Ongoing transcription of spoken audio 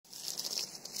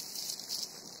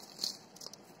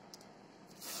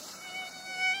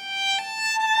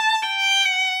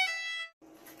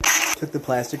Took the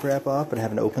plastic wrap off, but I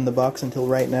haven't opened the box until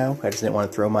right now. I just didn't want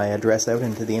to throw my address out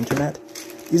into the internet.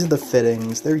 These are the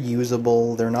fittings. They're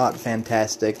usable. They're not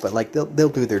fantastic, but like they'll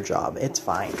do their job. It's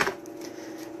fine.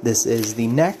 This is the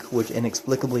neck, which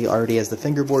inexplicably already has the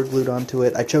fingerboard glued onto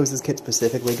it. I chose this kit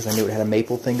specifically because I knew it had a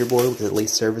maple fingerboard, which is at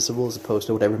least serviceable as opposed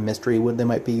to whatever mystery wood they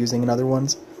might be using in other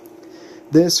ones.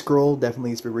 This scroll definitely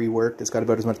needs to be reworked. It's got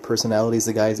about as much personality as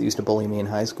the guys that used to bully me in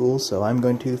high school, so I'm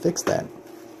going to fix that.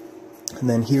 And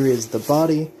then here is the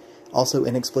body, also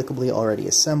inexplicably already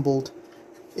assembled.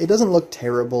 It doesn't look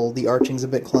terrible. The arching's a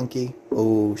bit clunky.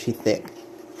 Oh, she thick.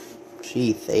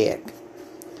 She thick.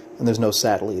 And there's no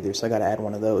saddle either, so I gotta add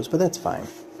one of those, but that's fine.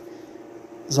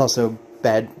 There's also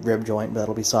bad rib joint, but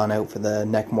that'll be sawn out for the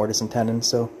neck mortise and tenon,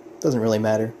 so it doesn't really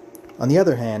matter. On the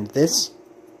other hand, this,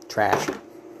 trash.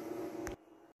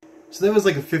 So that was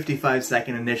like a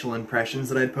 55-second initial impressions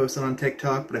that I'd posted on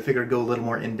TikTok, but I figured I'd go a little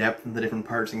more in-depth into the different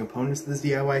parts and components of this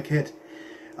DIY kit.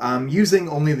 Using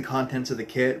only the contents of the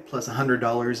kit, plus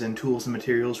 $100 in tools and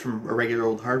materials from a regular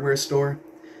old hardware store,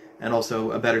 and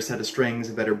also a better set of strings,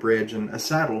 a better bridge, and a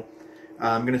saddle.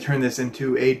 I'm going to turn this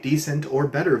into a decent or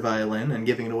better violin and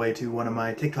giving it away to one of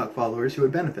my TikTok followers who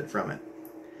would benefit from it.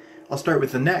 I'll start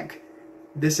with the neck.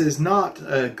 This is not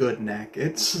a good neck.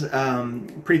 It's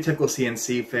pretty typical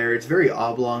CNC fare. It's very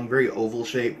oblong, very oval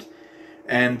shaped,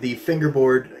 and the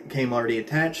fingerboard came already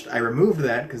attached. I removed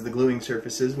that because the gluing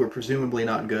surfaces were presumably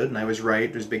not good, and I was right.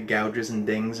 There's big gouges and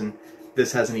dings, and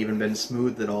this hasn't even been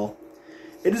smoothed at all.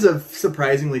 It is a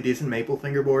surprisingly decent maple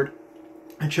fingerboard.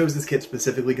 I chose this kit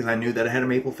specifically because I knew that it had a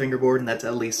maple fingerboard, and that's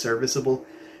at least serviceable.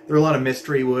 There are a lot of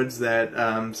mystery woods that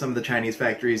some of the Chinese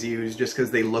factories use just because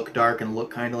they look dark and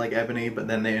look kind of like ebony, but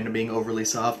then they end up being overly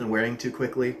soft and wearing too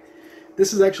quickly.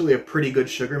 This is actually a pretty good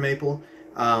sugar maple.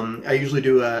 I usually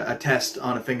do a test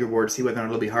on a fingerboard to see whether or not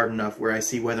it'll be hard enough, where I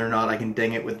see whether or not I can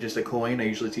ding it with just a coin. I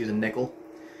usually use a nickel.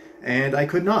 And I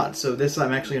could not, so this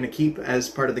I'm actually going to keep as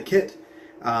part of the kit.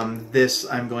 This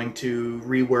I'm going to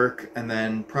rework and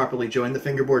then properly join the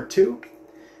fingerboard too.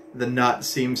 The nut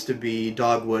seems to be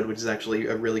dogwood, which is actually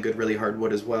a really good, really hard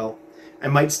wood as well. I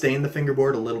might stain the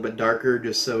fingerboard a little bit darker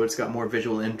just so it's got more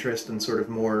visual interest and sort of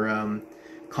more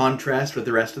contrast with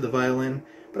the rest of the violin.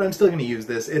 But I'm still going to use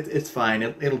this. It's fine.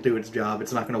 It'll do its job.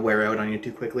 It's not going to wear out on you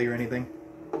too quickly or anything.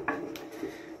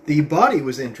 The body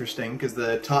was interesting because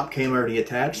the top came already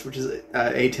attached, which is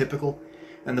atypical.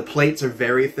 And the plates are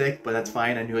very thick, but that's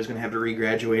fine. I knew I was going to have to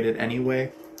regraduate it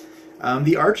anyway.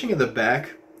 The arching of the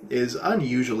back is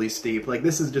unusually steep. Like,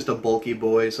 this is just a bulky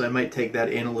boy, so I might take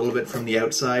that in a little bit from the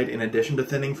outside in addition to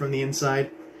thinning from the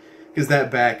inside. Because that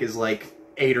back is like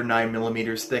 8 or 9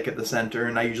 millimeters thick at the center,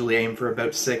 and I usually aim for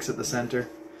about 6 at the center.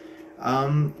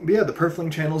 But yeah, the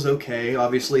purfling channel's okay.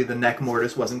 Obviously the neck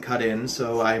mortise wasn't cut in,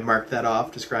 so I marked that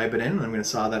off to scribe it in, and I'm going to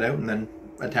saw that out and then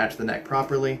attach the neck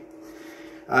properly.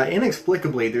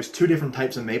 Inexplicably, there's 2 different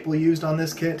types of maple used on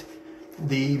this kit.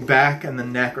 The back and the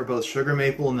neck are both sugar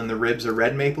maple, and then the ribs are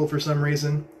red maple for some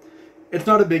reason. It's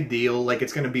not a big deal. Like,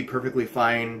 it's going to be perfectly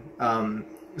fine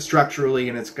structurally,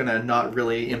 and it's going to not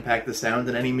really impact the sound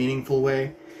in any meaningful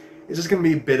way. It's just going to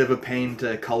be a bit of a pain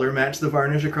to color match the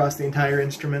varnish across the entire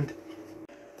instrument.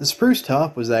 The spruce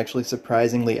top was actually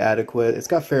surprisingly adequate. It's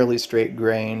got fairly straight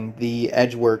grain. The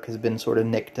edge work has been sort of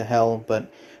nicked to hell, but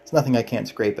it's nothing I can't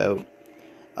scrape out.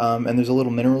 And there's a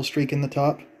little mineral streak in the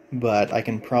top, but I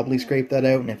can probably scrape that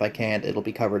out, and if I can't, it'll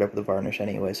be covered up with varnish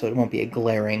anyway, so it won't be a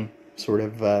glaring sort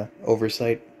of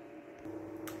oversight.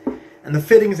 And the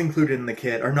fittings included in the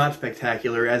kit are not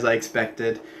spectacular, as I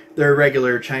expected. They're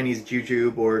regular Chinese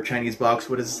jujube, or Chinese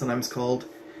boxwood as it's sometimes called.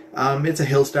 It's a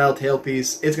hill-style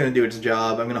tailpiece. It's going to do its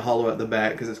job. I'm going to hollow out the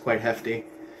back because it's quite hefty.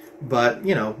 But,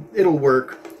 you know, it'll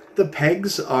work. The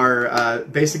pegs are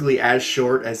basically as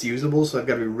short as usable, so I've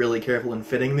got to be really careful in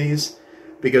fitting these,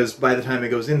 because by the time it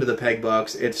goes into the peg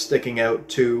box, it's sticking out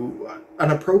to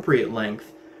an appropriate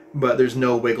length, but there's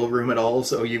no wiggle room at all,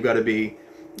 so you've got to be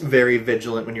very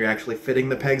vigilant when you're actually fitting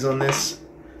the pegs on this.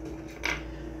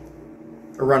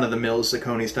 A run-of-the-mill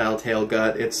Saucony-style tail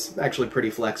gut. It's actually pretty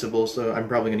flexible, so I'm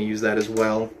probably going to use that as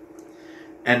well.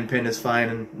 End pin is fine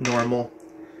and normal.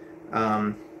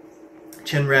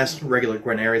 Chin rest, regular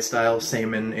Guarneri style,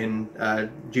 same in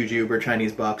jujube or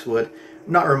Chinese boxwood.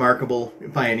 Not remarkable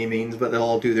by any means, but they'll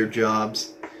all do their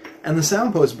jobs. And the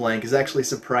soundpost blank is actually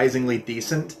surprisingly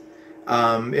decent.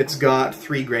 It's got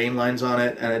 3 grain lines on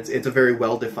it, and it's a very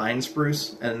well-defined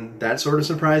spruce, and that sort of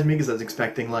surprised me because I was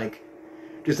expecting like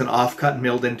just an offcut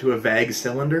milled into a vague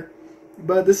cylinder.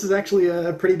 But this is actually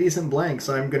a pretty decent blank,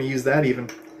 so I'm going to use that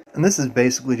even. And this is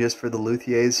basically just for the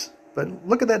luthiers. But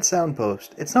look at that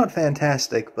soundpost. It's not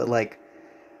fantastic, but like,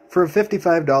 for a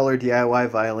 $55 DIY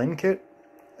violin kit,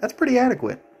 that's pretty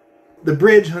adequate. The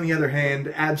bridge, on the other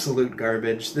hand, absolute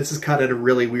garbage. This is cut at a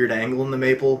really weird angle in the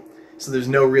maple, so there's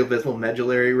no real visible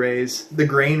medullary raise. The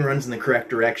grain runs in the correct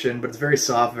direction, but it's very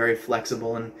soft, very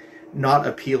flexible, and not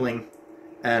appealing,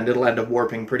 and it'll end up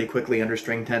warping pretty quickly under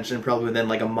string tension, probably within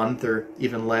like a month or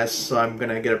even less, so I'm going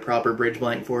to get a proper bridge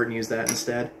blank for it and use that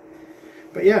instead.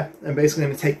 But yeah, I'm basically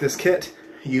going to take this kit,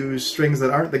 use strings that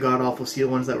aren't the god-awful steel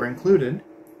ones that were included.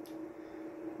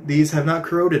 These have not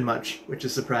corroded much, which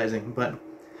is surprising, but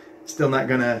still not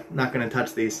gonna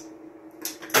touch these.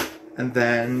 And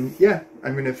then, yeah,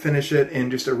 I'm gonna finish it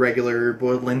in just a regular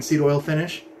boiled linseed oil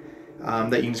finish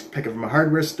that you can just pick up from a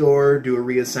hardware store, do a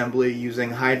reassembly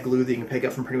using hide glue that you can pick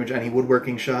up from pretty much any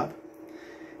woodworking shop.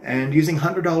 And using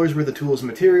 $100 worth of tools and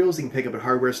materials you can pick up at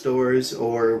hardware stores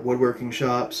or woodworking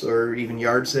shops or even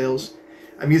yard sales.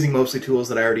 I'm using mostly tools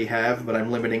that I already have, but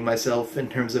I'm limiting myself in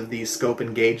terms of the scope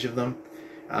and gauge of them.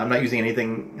 I'm not using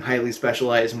anything highly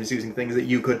specialized, I'm just using things that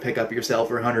you could pick up yourself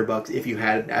for $100 if you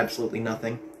had absolutely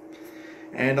nothing.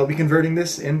 And I'll be converting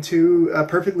this into a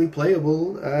perfectly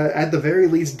playable, at the very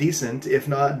least decent, if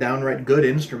not downright good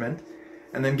instrument,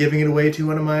 and then giving it away to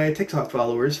one of my TikTok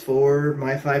followers for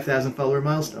my 5,000 follower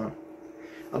milestone.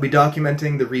 I'll be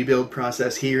documenting the rebuild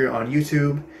process here on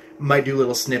YouTube, might do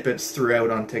little snippets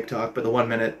throughout on TikTok, but the 1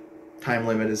 minute time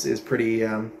limit is pretty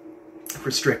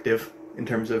restrictive in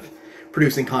terms of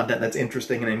producing content that's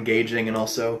interesting and engaging and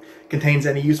also contains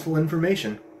any useful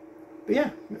information. But yeah,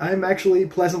 I'm actually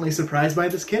pleasantly surprised by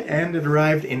this kit, and it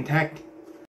arrived intact.